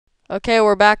Okay,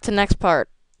 we're back to next part.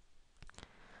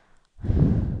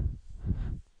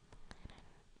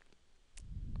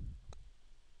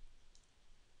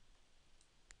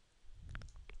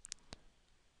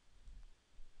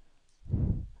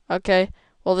 Okay,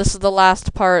 well, this is the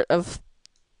last part of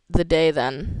the day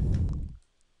then.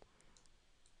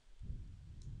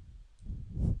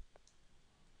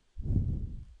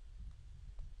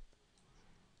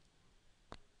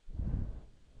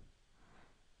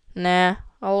 Nah,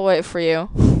 I'll wait for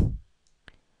you.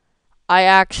 I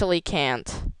actually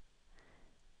can't.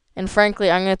 And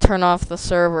frankly, I'm gonna turn off the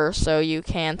server so you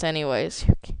can't anyways.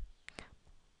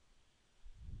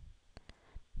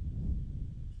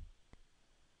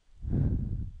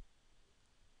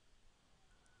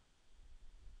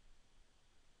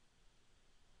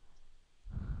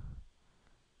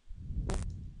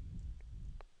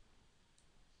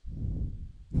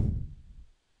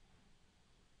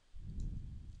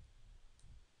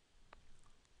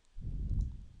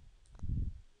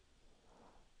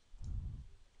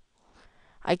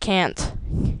 I can't.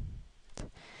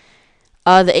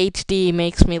 The HD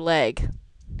makes me lag.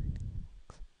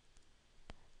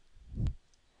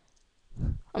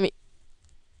 I mean,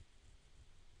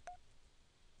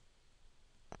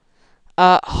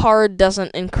 hard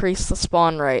doesn't increase the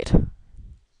spawn rate.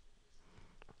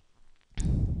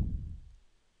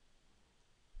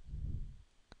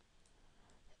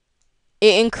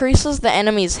 It increases the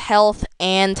enemy's health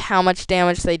and how much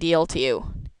damage they deal to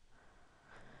you.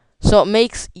 So it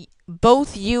makes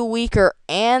both you weaker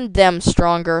and them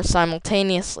stronger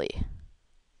simultaneously.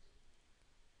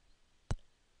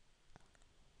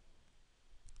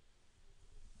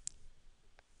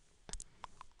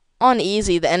 On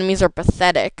easy, the enemies are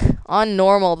pathetic. On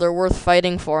normal, they're worth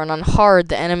fighting for, and on hard,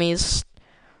 the enemies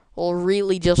will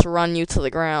really just run you to the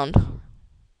ground.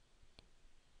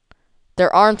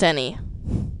 There aren't any.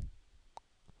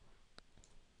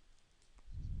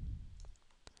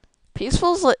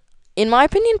 Peaceful's, in my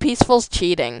opinion, Peaceful's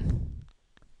cheating.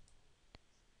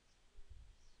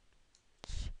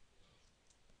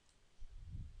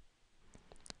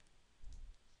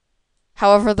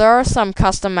 However, there are some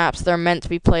custom maps that are meant to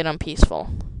be played on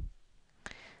Peaceful.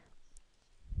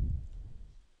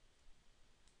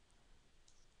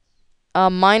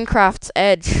 Minecraft's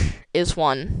Edge is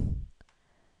one.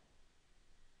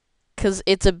 'Cause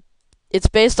it's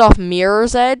based off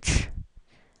Mirror's Edge,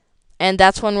 and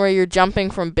that's one where you're jumping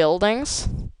from buildings.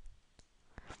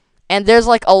 And there's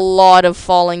like a lot of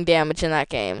falling damage in that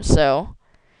game, so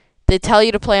they tell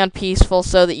you to play on Peaceful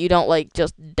so that you don't like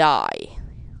just die.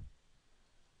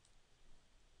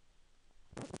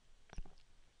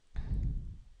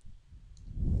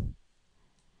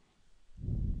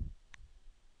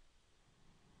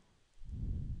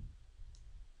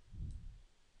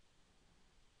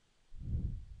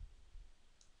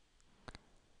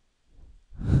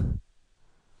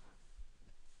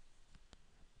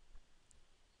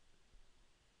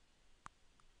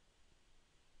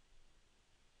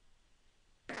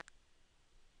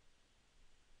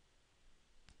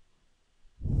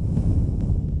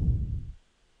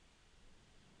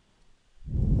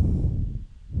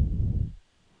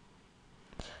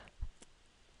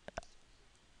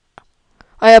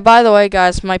 Oh yeah, by the way,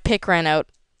 guys, my pick ran out.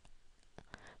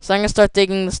 So I'm gonna start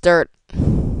digging this dirt.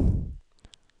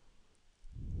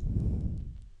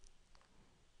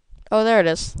 Oh, there it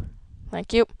is.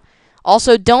 Thank you.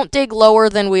 Also, don't dig lower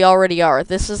than we already are.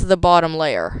 This is the bottom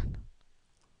layer.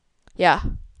 Yeah.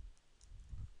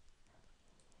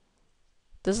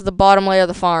 This is the bottom layer of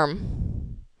the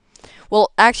farm.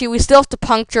 Well, actually, we still have to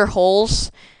puncture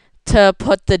holes to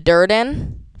put the dirt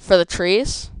in for the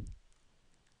trees.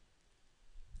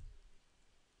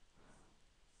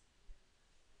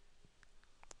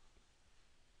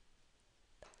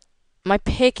 My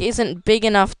pick isn't big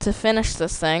enough to finish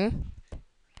this thing.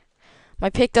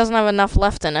 My pick doesn't have enough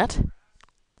left in it.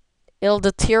 It'll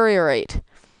deteriorate.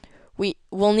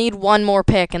 We'll need one more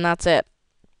pick, and that's it.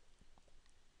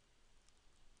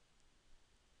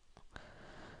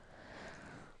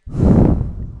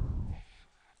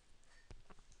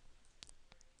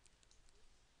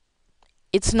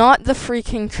 It's not the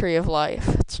freaking tree of life.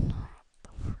 It's not the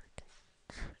freaking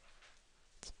tree.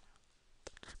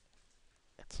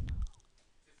 It's not.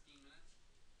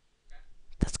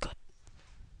 That's good.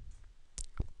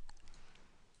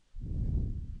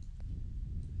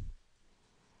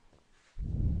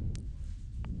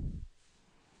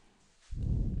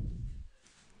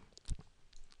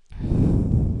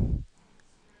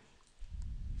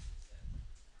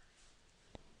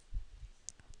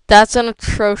 That's an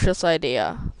atrocious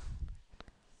idea.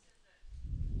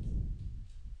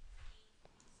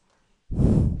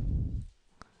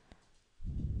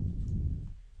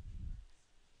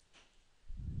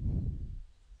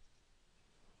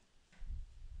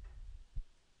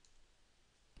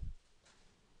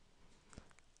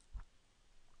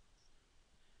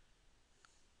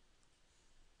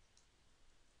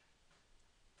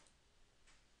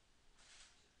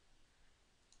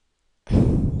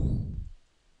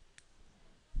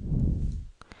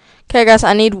 Okay, guys,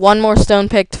 I need one more stone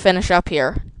pick to finish up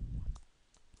here.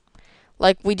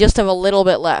 Like, we just have a little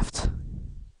bit left.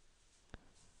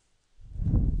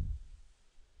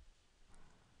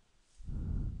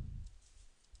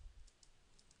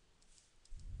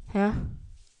 Yeah?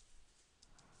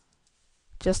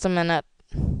 Just a minute.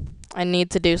 I need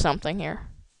to do something here.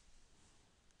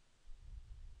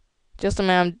 Just a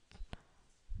minute.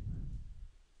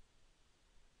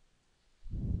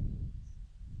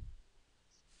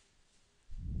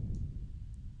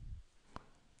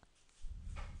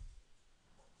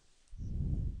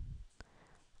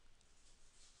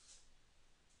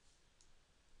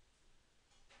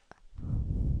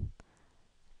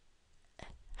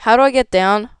 How do I get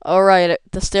down? Oh, right,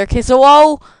 the staircase. Oh,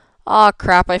 whoa! Aw,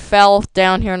 crap, I fell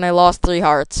down here and I lost 3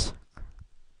 hearts.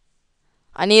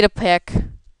 I need a pick.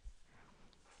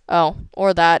 Oh,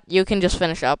 or that. You can just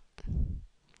finish up.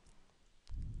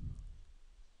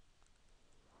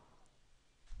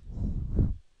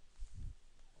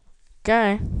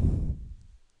 Okay.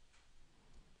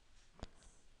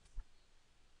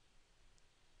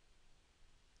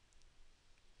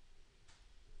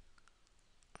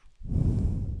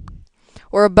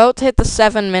 We're about to hit the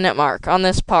 7-minute mark on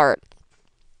this part.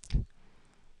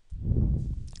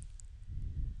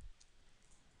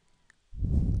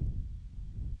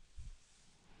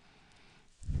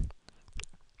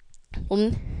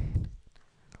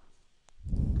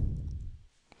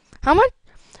 How much?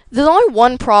 There's only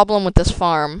one problem with this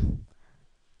farm.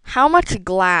 How much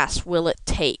glass will it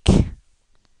take?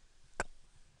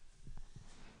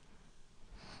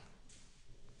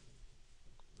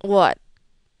 What?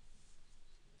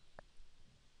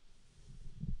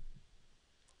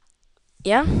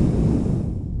 Yeah?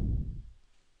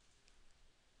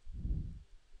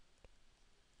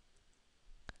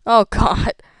 Oh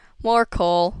god. More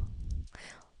coal.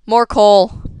 More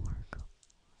coal.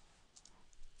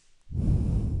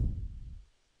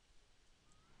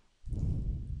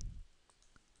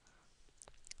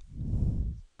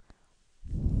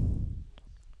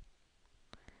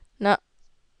 No.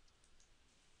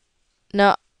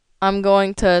 No. I'm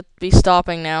going to be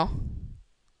stopping now.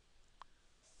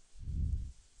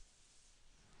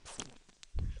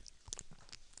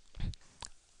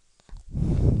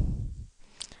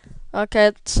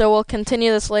 Okay, so we'll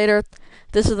continue this later.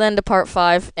 This is the end of part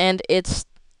 5, and it's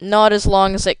not as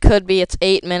long as it could be. It's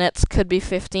 8 minutes, could be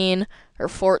 15 or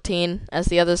 14, as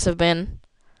the others have been.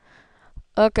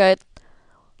 Okay,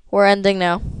 we're ending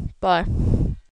now. Bye.